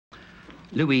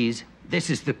Louise, this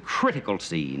is the critical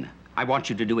scene. I want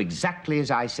you to do exactly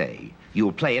as I say.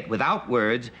 You'll play it without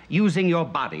words, using your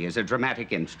body as a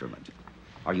dramatic instrument.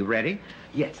 Are you ready?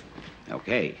 Yes.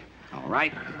 Okay. All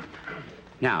right.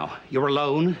 Now, you're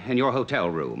alone in your hotel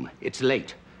room. It's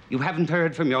late. You haven't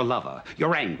heard from your lover.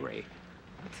 You're angry.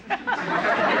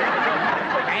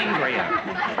 Angrier.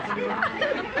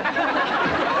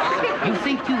 You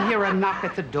think you hear a knock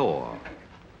at the door.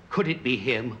 Could it be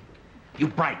him? You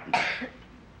brighten.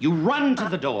 You run to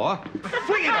the door,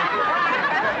 fling it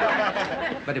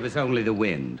open. But it was only the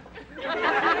wind. You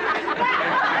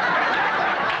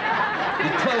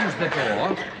close the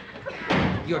door.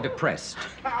 You're depressed.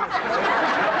 What's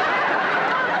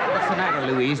the matter,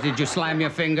 Louise? Did you slam your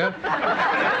finger?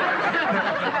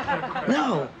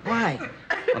 No, why?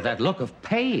 Well, that look of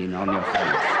pain on your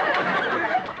face.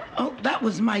 Oh, that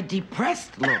was my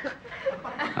depressed look.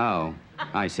 Oh,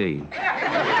 I see.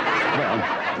 Well,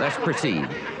 let's proceed.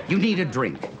 You need a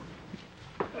drink.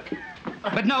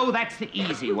 But no, that's the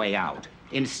easy way out.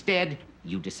 Instead,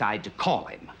 you decide to call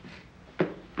him.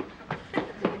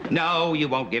 No, you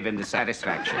won't give him the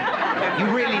satisfaction. You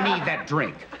really need that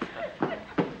drink.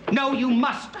 No, you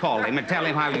must call him and tell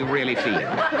him how you really feel.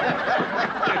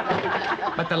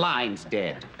 But the line's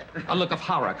dead. A look of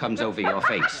horror comes over your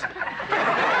face.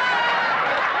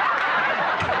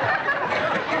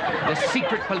 The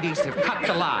secret police have cut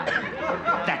the line.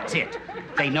 That's it.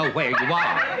 They know where you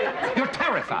are. You're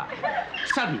terrified.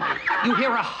 Suddenly, you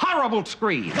hear a horrible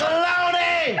scream.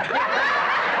 Baloney!